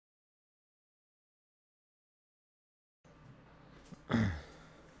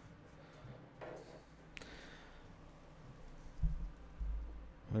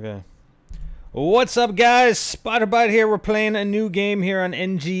Okay. What's up, guys? Spotterbite here. We're playing a new game here on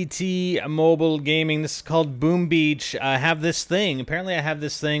NGT Mobile Gaming. This is called Boom Beach. I have this thing. Apparently, I have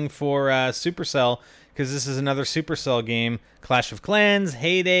this thing for Supercell because this is another Supercell game. Clash of Clans,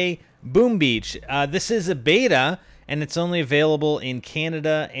 Heyday, Boom Beach. This is a beta, and it's only available in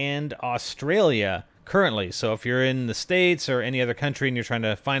Canada and Australia currently. So if you're in the States or any other country and you're trying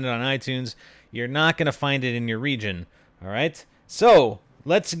to find it on iTunes, you're not going to find it in your region. All right? So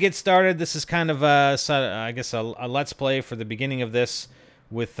let's get started. This is kind of, I guess, a let's play for the beginning of this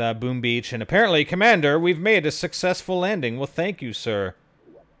with Boom Beach. And apparently, Commander, we've made a successful landing. Well, thank you, sir.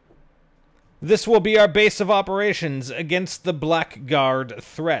 This will be our base of operations against the Blackguard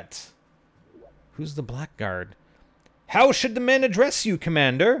threat. Who's the Blackguard? How should the men address you,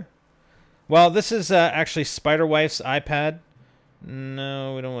 Commander? Well, this is actually Spiderwife's iPad.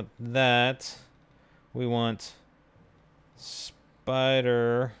 No, we don't want that. We want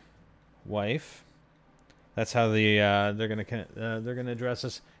Spider Wife. That's how they're gonna address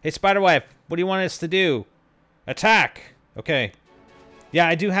us. Hey, Spider Wife, what do you want us to do? Attack. Okay. Yeah,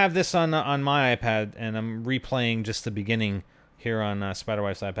 I do have this on my iPad, and I'm replaying just the beginning here on Spider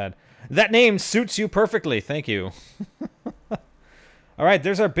Wife's iPad. That name suits you perfectly. Thank you. All right,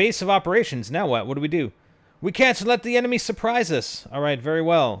 there's our base of operations. Now what? What do we do? We can't let the enemy surprise us. All right, very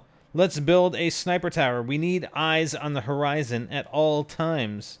well. Let's build a sniper tower. We need eyes on the horizon at all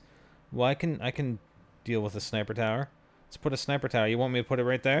times. Well, I can deal with a sniper tower. Let's put a sniper tower. You want me to put it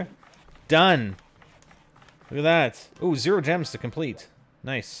right there? Done. Look at that. Ooh, 0 gems to complete.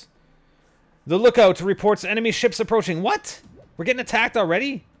 Nice. The lookout reports enemy ships approaching. What? We're getting attacked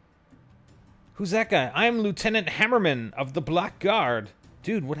already? Who's that guy? I'm Lieutenant Hammerman of the Black Guard.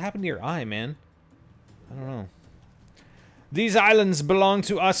 Dude, what happened to your eye, man? I don't know. These islands belong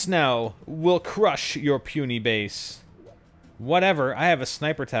to us now. We'll crush your puny base. Whatever, I have a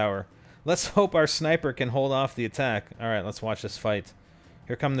sniper tower. Let's hope our sniper can hold off the attack. Alright, let's watch this fight.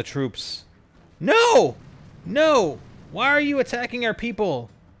 Here come the troops. No! No! Why are you attacking our people?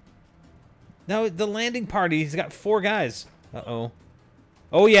 Now, the landing party, he's got 4 guys. Uh-oh.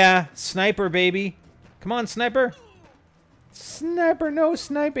 Oh yeah, sniper, baby. Come on, sniper. Sniper, no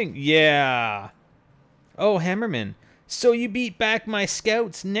sniping. Yeah. Oh, Hammerman. So you beat back my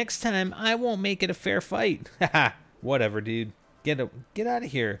scouts. Next time, I won't make it a fair fight. Haha. Whatever, dude. Get out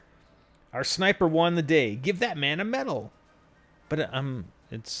of here. Our sniper won the day. Give that man a medal. But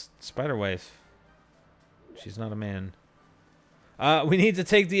it's Spiderwife. She's not a man. We need to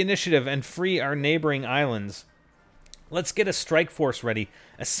take the initiative and free our neighboring islands. Let's get a strike force ready.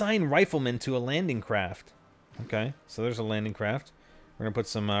 Assign riflemen to a landing craft. Okay, so there's a landing craft. We're gonna put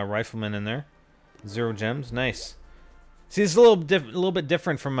some riflemen in there. 0 gems, nice. See, it's a little bit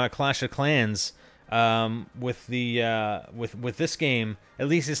different from Clash of Clans. With the with this game, at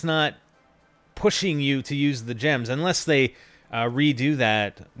least it's not pushing you to use the gems, unless they redo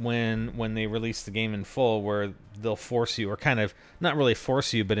that when they release the game in full, where they'll force you, or kind of not really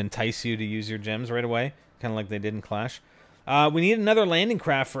force you, but entice you to use your gems right away, kind of like they did in Clash. We need another landing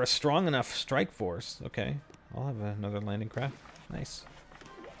craft for a strong enough strike force. Okay, I'll have another landing craft. Nice.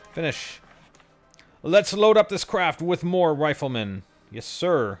 Finish. Let's load up this craft with more riflemen. Yes,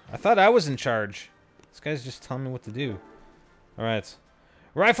 sir. I thought I was in charge. This guy's just telling me what to do. All right.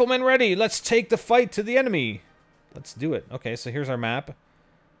 Riflemen ready. Let's take the fight to the enemy. Let's do it. Okay, so here's our map.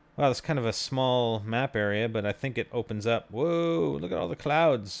 Wow, that's kind of a small map area, but I think it opens up. Whoa, look at all the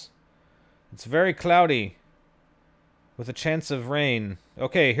clouds. It's very cloudy, with a chance of rain.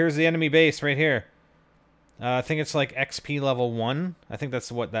 Okay, here's the enemy base right here. I think it's like XP level 1. I think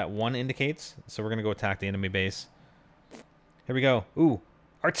that's what that 1 indicates. So we're going to go attack the enemy base. Here we go. Ooh,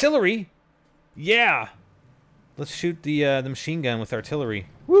 artillery! Yeah! Let's shoot the machine gun with artillery.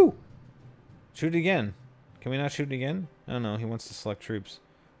 Woo! Shoot it again. Can we not shoot it again? Oh no, he wants to select troops.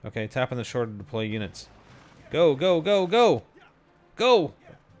 Okay, tap on the shoulder to deploy units. Go, go, go, go! Go!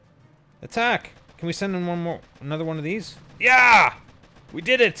 Attack! Can we send in another one of these? Yeah! We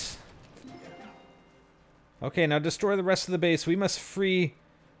did it! Okay, now destroy the rest of the base. We must free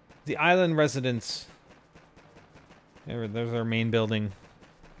the island residents. There's our main building.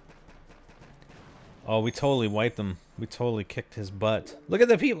 Oh, we totally wiped them. We totally kicked his butt. Look at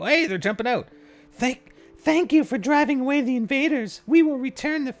the people. Hey, they're jumping out. Thank you for driving away the invaders. We will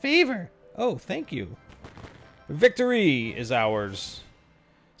return the favor. Oh, thank you. Victory is ours.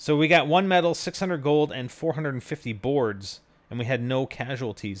 So we got 1 medal, 600 gold, and 450 boards. And we had no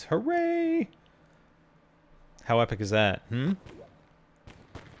casualties. Hooray! How epic is that?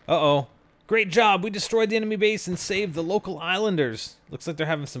 Uh-oh. Great job. We destroyed the enemy base and saved the local islanders. Looks like they're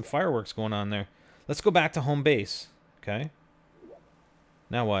having some fireworks going on there. Let's go back to home base. Okay.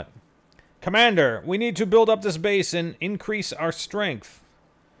 Now what? Commander, we need to build up this base and increase our strength.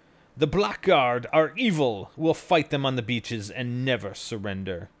 The Blackguard are evil. We'll fight them on the beaches and never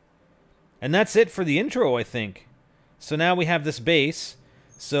surrender. And that's it for the intro, I think. So now we have this base.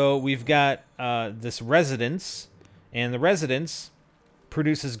 So we've got this residence. And the residence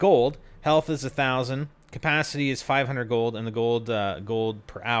produces gold. Health is 1,000. Capacity is 500 gold. And the gold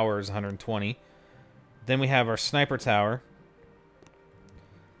per hour is 120. Then we have our sniper tower.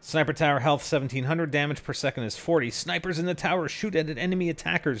 Sniper tower health 1700, damage per second is 40. Snipers in the tower shoot at enemy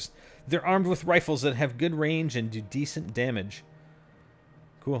attackers. They're armed with rifles that have good range and do decent damage.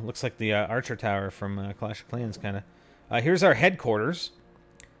 Cool, looks like the archer tower from Clash of Clans, kind of. Here's our headquarters.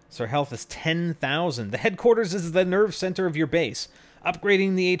 So our health is 10,000. The headquarters is the nerve center of your base.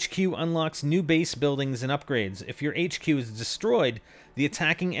 Upgrading the HQ unlocks new base buildings and upgrades. If your HQ is destroyed, the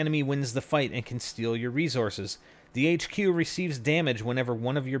attacking enemy wins the fight and can steal your resources. The HQ receives damage whenever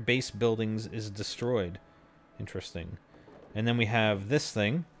one of your base buildings is destroyed. Interesting. And then we have this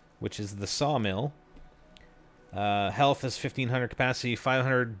thing, which is the sawmill. Health is 1,500, capacity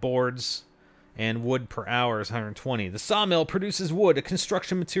 500 boards, and wood per hour is 120. The sawmill produces wood, a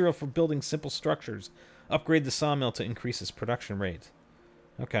construction material for building simple structures. Upgrade the sawmill to increase its production rate.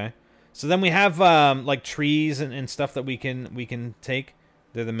 Okay. So then we have like trees and stuff that we can take.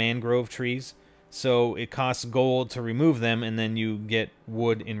 They're the mangrove trees. So it costs gold to remove them, and then you get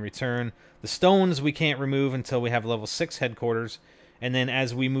wood in return. The stones we can't remove until we have level 6 headquarters. And then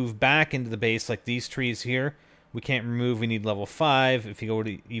as we move back into the base, like these trees here, we can't remove. We need level 5. If you go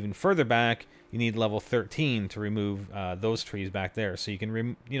to even further back, you need level 13 to remove those trees back there. So you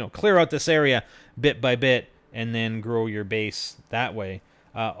can clear out this area bit by bit and then grow your base that way.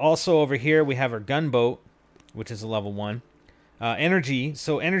 Also over here, we have our gunboat, which is a level 1. Energy,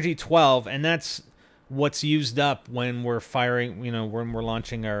 so energy 12, and that's what's used up when we're firing, when we're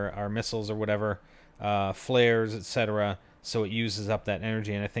launching our missiles or whatever, flares, etc. So it uses up that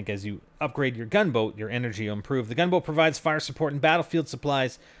energy, and I think as you upgrade your gunboat, your energy will improve. The gunboat provides fire support and battlefield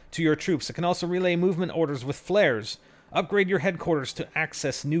supplies to your troops. It can also relay movement orders with flares. Upgrade your headquarters to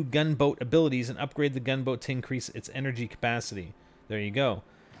access new gunboat abilities and upgrade the gunboat to increase its energy capacity. There you go.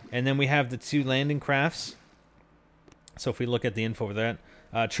 And then we have the 2 landing crafts. So if we look at the info for that,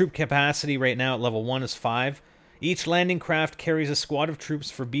 troop capacity right now at level 1 is 5. Each landing craft carries a squad of troops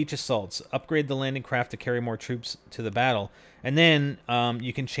for beach assaults. Upgrade the landing craft to carry more troops to the battle. And then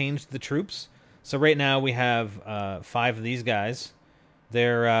you can change the troops. So right now we have 5 of these guys.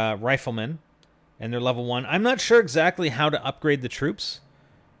 They're riflemen, and they're level 1. I'm not sure exactly how to upgrade the troops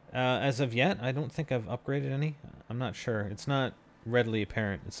as of yet. I don't think I've upgraded any. I'm not sure. It's not readily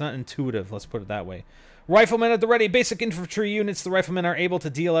apparent. It's not intuitive, let's put it that way. Riflemen at the ready. Basic infantry units. The riflemen are able to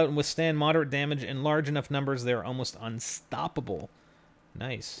deal out and withstand moderate damage in large enough numbers. They are almost unstoppable.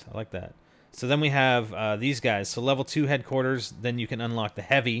 Nice. I like that. So then we have these guys. So level 2 headquarters. Then you can unlock the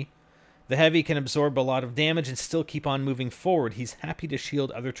heavy. The heavy can absorb a lot of damage and still keep on moving forward. He's happy to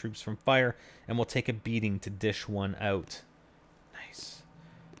shield other troops from fire and will take a beating to dish one out. Nice.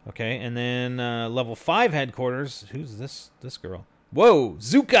 Okay, and then level 5 headquarters. Who's this girl? Whoa,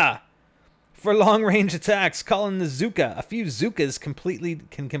 Zuka! For long-range attacks, call in the Zuka. A few Zukas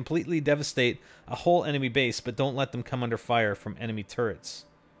can completely devastate a whole enemy base, but don't let them come under fire from enemy turrets.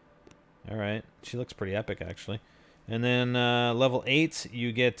 Alright, she looks pretty epic, actually. And then level 8,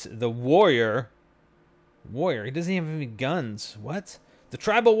 you get the Warrior. Warrior? He doesn't even have any guns. What? The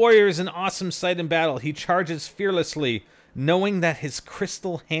Tribal Warrior is an awesome sight in battle. He charges fearlessly, knowing that his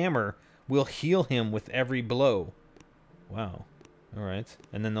crystal hammer will heal him with every blow. Wow. Alright.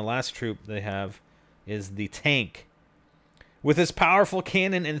 And then the last troop they have is the tank. With its powerful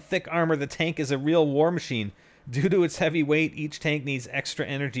cannon and thick armor, the tank is a real war machine. Due to its heavy weight, each tank needs extra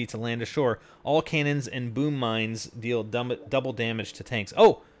energy to land ashore. All cannons and boom mines deal double damage to tanks.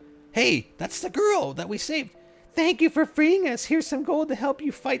 Oh! Hey! That's the girl that we saved! Thank you for freeing us! Here's some gold to help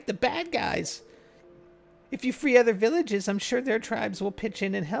you fight the bad guys! If you free other villages, I'm sure their tribes will pitch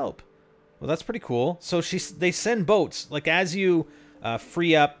in and help. Well, that's pretty cool. So they send boats. Like, as you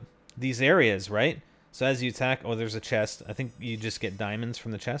free up these areas, right? So as you attack... Oh, there's a chest. I think you just get diamonds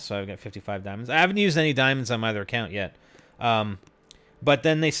from the chest, so I've got 55 diamonds. I haven't used any diamonds on either account yet. But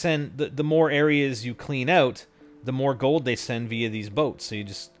then they send... The more areas you clean out, the more gold they send via these boats. So you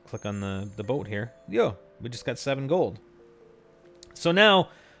just click on the boat here. Yo, we just got 7 gold. So now,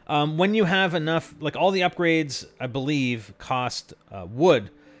 when you have enough... Like, all the upgrades, I believe, cost wood.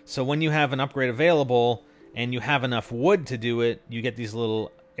 So when you have an upgrade available and you have enough wood to do it, you get these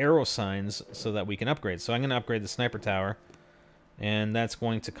little arrow signs so that we can upgrade. So I'm going to upgrade the sniper tower, and that's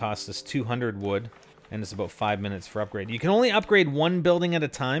going to cost us 200 wood. and it's about 5 minutes for upgrade. You can only upgrade one building at a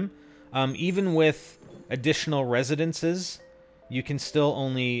time. Even with additional residences, you can still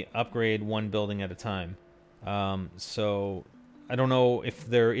only upgrade one building at a time. So I don't know if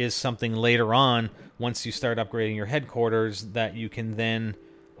there is something later on, once you start upgrading your headquarters, that you can then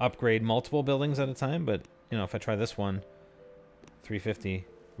upgrade multiple buildings at a time. But, you know, if I try this one, 350,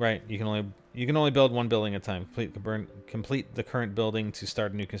 right, you can only build one building at a time. Complete the current building to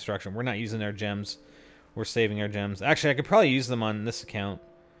start a new construction. We're not using our gems. We're saving our gems. Actually, I could probably use them on this account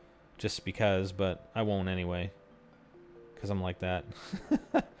just because, but I won't anyway, because I'm like that.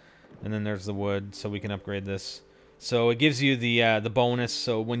 And then there's the wood, so we can upgrade this. So it gives you the bonus.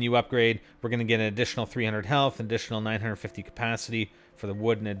 So when you upgrade, we're going to get an additional 300 health, an additional 950 capacity for the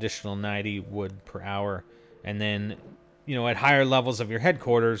wood, and an additional 90 wood per hour. And then, you know, at higher levels of your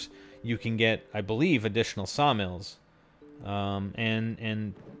headquarters, you can get, I believe, additional sawmills,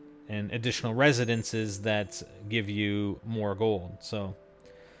 and additional residences that give you more gold. So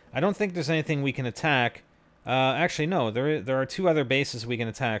I don't think there's anything we can attack. Actually, no. There are two other bases we can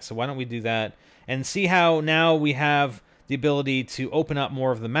attack. So why don't we do that and see how now we have the ability to open up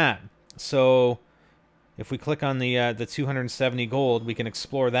more of the map. So if we click on the 270 gold, we can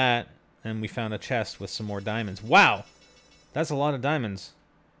explore that, and we found a chest with some more diamonds. Wow, that's a lot of diamonds.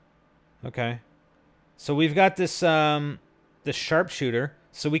 Okay, so we've got this this sharpshooter,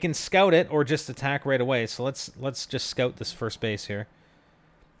 so we can scout it or just attack right away. So let's just scout this first base here.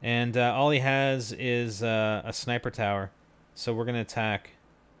 And all he has is a sniper tower. So we're going to attack.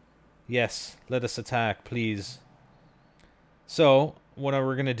 Yes, let us attack, please. So what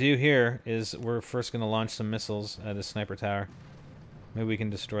we're going to do here is we're first going to launch some missiles at a sniper tower. Maybe we can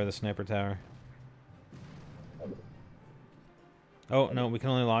destroy the sniper tower. Oh, no, we can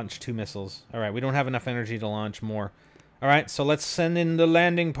only launch 2 missiles. All right, we don't have enough energy to launch more. All right, so let's send in the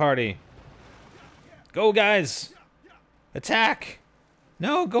landing party. Go, guys! Attack!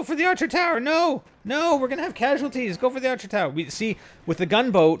 No, go for the archer tower. No, no, we're gonna have casualties. Go for the archer tower. We see with the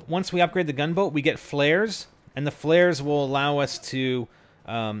gunboat. Once we upgrade the gunboat, we get flares, and the flares will allow us to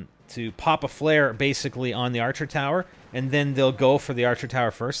pop a flare basically on the archer tower, and then they'll go for the archer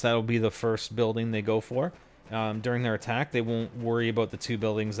tower first. That'll be the first building they go for during their attack. They won't worry about the 2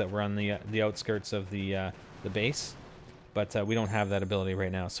 buildings that were on the outskirts of the base, but we don't have that ability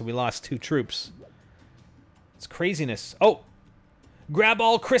right now. So we lost 2 troops. It's craziness. Oh. Grab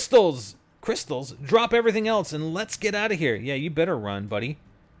all crystals! Crystals? Drop everything else and let's get out of here. Yeah, you better run, buddy.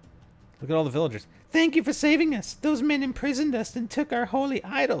 Look at all the villagers. Thank you for saving us. Those men imprisoned us and took our holy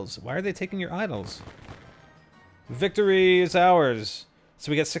idols. Why are they taking your idols? Victory is ours. So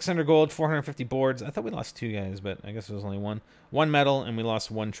we got 600 gold, 450 boards. I thought we lost 2 guys, but I guess there was only 1. 1 medal, and we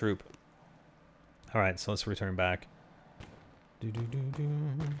lost 1 troop. Alright, so let's return back. So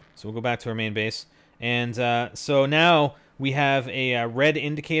we'll go back to our main base. And so now we have a red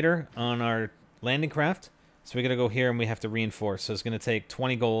indicator on our landing craft. So we got to go here and we have to reinforce. So it's going to take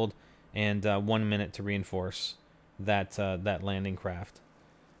 20 gold and 1 minute to reinforce that that landing craft.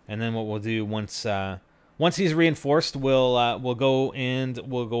 And then what we'll do once he's reinforced, we'll go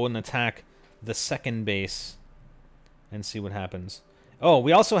and attack the second base and see what happens. Oh,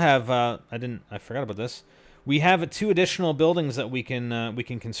 we also have I forgot about this. We have 2 additional buildings that we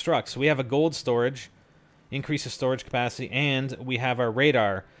can construct. So we have a gold storage, increase the storage capacity, and we have our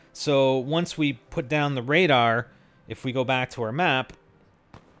radar. So once we put down the radar, if we go back to our map,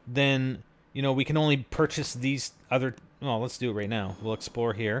 then we can only purchase these other. Well, let's do it right now. We'll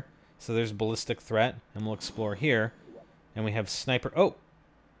explore here. So there's ballistic threat, and we'll explore here, and we have sniper. Oh,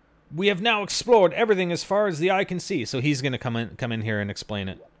 we have now explored everything as far as the eye can see. So he's going to come in here and explain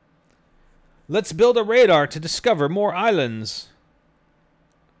it. Let's build a radar to discover more islands.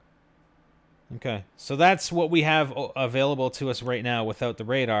 Okay, so that's what we have available to us right now without the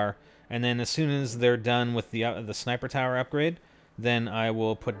radar. And then as soon as they're done with the sniper tower upgrade, then I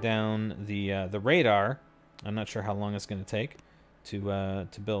will put down the radar. I'm not sure how long it's going to take to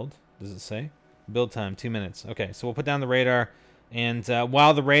build. Does it say? Build time 2 minutes. Okay, so we'll put down the radar, and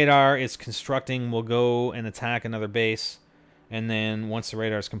while the radar is constructing, we'll go and attack another base. And then once the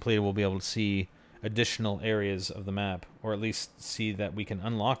radar is completed, we'll be able to see additional areas of the map, or at least see that we can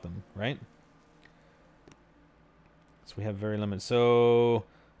unlock them, right? So we have very limited. So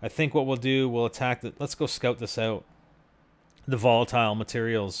I think what we'll do, we'll attack the. Let's go scout this out. The volatile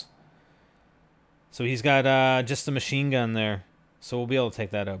materials. So he's got just a machine gun there, so we'll be able to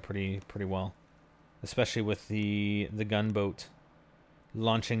take that out pretty well, especially with the gunboat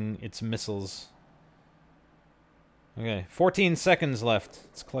launching its missiles. Okay, 14 seconds left.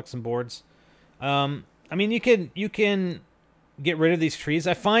 Let's collect some boards. I mean, you can get rid of these trees.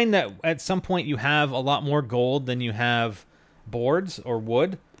 I find that at some point you have a lot more gold than you have boards or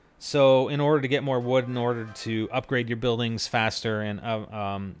wood. So in order to get more wood, in order to upgrade your buildings faster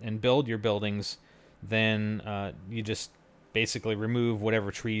and build your buildings, then you just basically remove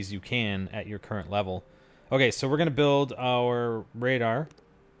whatever trees you can at your current level. Okay, so we're going to build our radar.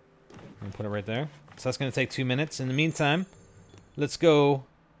 I'm going to put it right there. So that's going to take 2 minutes. In the meantime, let's go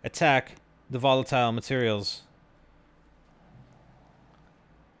attack the volatile materials.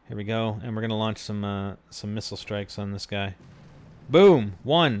 Here we go, and we're going to launch some missile strikes on this guy. Boom!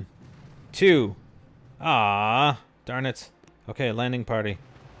 1, 2. Ah, darn it. Okay, landing party.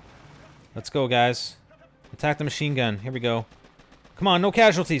 Let's go, guys. Attack the machine gun. Here we go. Come on, no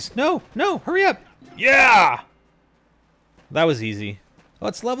casualties. No, no, hurry up. Yeah! That was easy. Oh,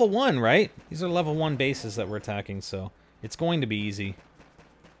 it's level 1, right? These are level 1 bases that we're attacking, so it's going to be easy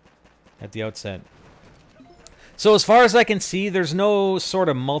at the outset. So as far as I can see, there's no sort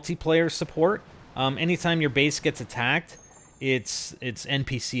of multiplayer support. Anytime your base gets attacked, it's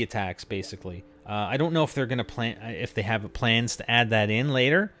NPC attacks, basically. I don't know if they're going to if they have plans to add that in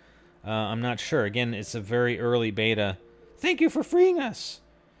later. I'm not sure. Again, it's a very early beta. Thank you for freeing us.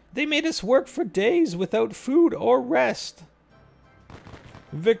 They made us work for days without food or rest.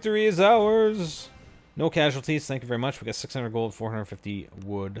 Victory is ours. No casualties. Thank you very much. We got 600 gold, 450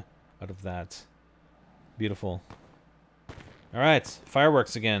 wood out of that. Beautiful. All right,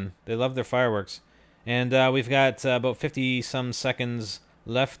 fireworks again. They love their fireworks. And we've got about 50-some seconds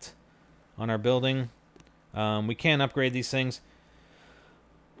left on our building. We can upgrade these things.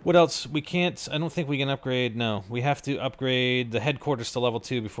 What else? We can't... I don't think we can upgrade... No, we have to upgrade the headquarters to level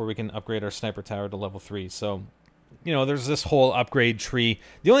 2 before we can upgrade our sniper tower to level 3. So, you know, there's this whole upgrade tree.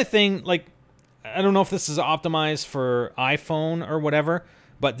 The only thing, like, I don't know if this is optimized for iPhone or whatever,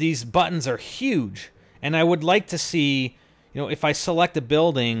 but these buttons are huge. And I would like to see, you know, if I select a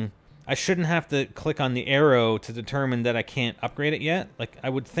building, I shouldn't have to click on the arrow to determine that I can't upgrade it yet. Like, I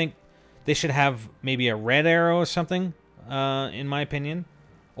would think they should have maybe a red arrow or something, in my opinion.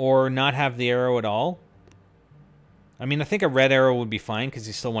 Or not have the arrow at all. I mean, I think a red arrow would be fine because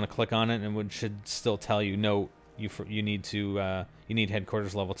you still want to click on it and it should still tell you, no, you need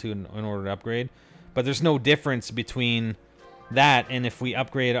headquarters level 2 in order to upgrade. But there's no difference between that and if we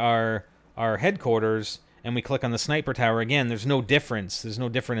upgrade our headquarters and we click on the sniper tower again, there's no difference. There's no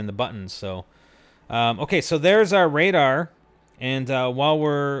different in the buttons. So, okay, so there's our radar, and while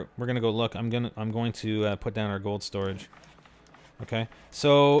we're gonna go look, I'm going to put down our gold storage. Okay,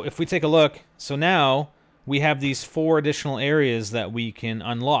 so if we take a look, so now we have these 4 additional areas that we can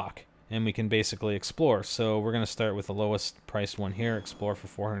unlock and we can basically explore. So we're going to start with the lowest priced one here, explore for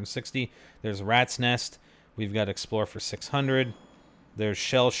 460. There's Rat's Nest. We've got explore for 600. There's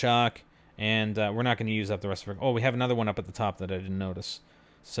Shell Shock, and we're not going to use up the rest of our... Oh, we have another one up at the top that I didn't notice.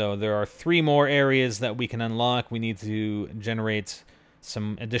 So there are 3 more areas that we can unlock. We need to generate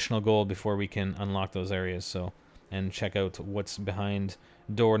some additional gold before we can unlock those areas. So... and check out what's behind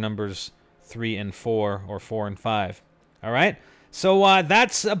door numbers 3 and 4, or 4 and 5. All right, so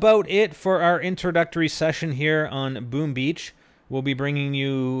that's about it for our introductory session here on Boom Beach. We'll be bringing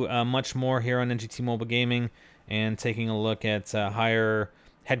you much more here on NGT Mobile Gaming and taking a look at higher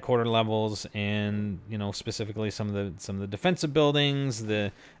headquarter levels and, you know, specifically some of the defensive buildings,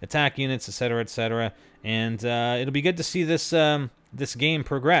 the attack units, etc., etc. And it'll be good to see this this game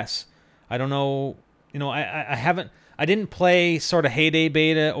progress. I don't know. You know, I didn't play sort of Heyday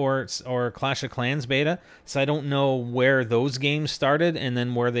beta or Clash of Clans beta, so I don't know where those games started and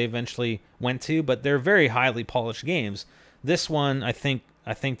then where they eventually went to, but they're very highly polished games. This one, I think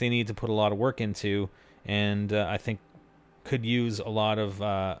they need to put a lot of work into, and I think could use a lot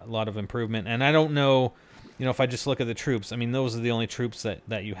of improvement. And I don't know, you know, if I just look at the troops, I mean, those are the only troops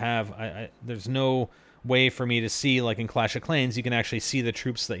that you have. There's no way for me to see, like in Clash of Clans, you can actually see the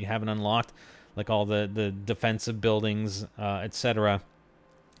troops that you haven't unlocked, like all the defensive buildings, etc.,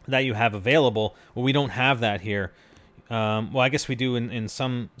 that you have available. Well, we don't have that here. Well, I guess we do in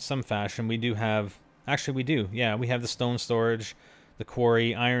some fashion. We do have... Actually, we do. Yeah, we have the stone storage, the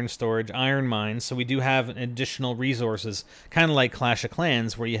quarry, iron storage, iron mines. So we do have additional resources, kind of like Clash of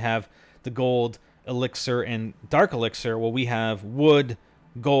Clans, where you have the gold, elixir, and dark elixir. Well, we have wood,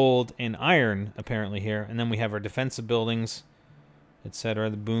 gold, and iron, apparently, here. And then we have our defensive buildings, etc.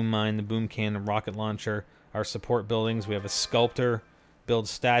 The boom mine, the boom cannon, rocket launcher, our support buildings. We have a sculptor, build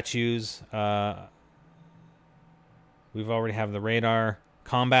statues. We've already have the radar,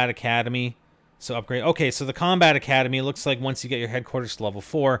 combat academy. So upgrade. Okay, so the combat academy looks like once you get your headquarters to level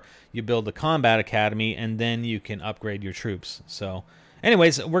 4, you build the combat academy, and then you can upgrade your troops. So,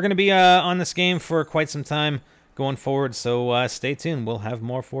 anyways, we're going to be on this game for quite some time. going forward. So stay tuned. We'll have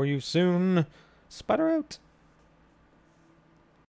more for you soon. Spider out.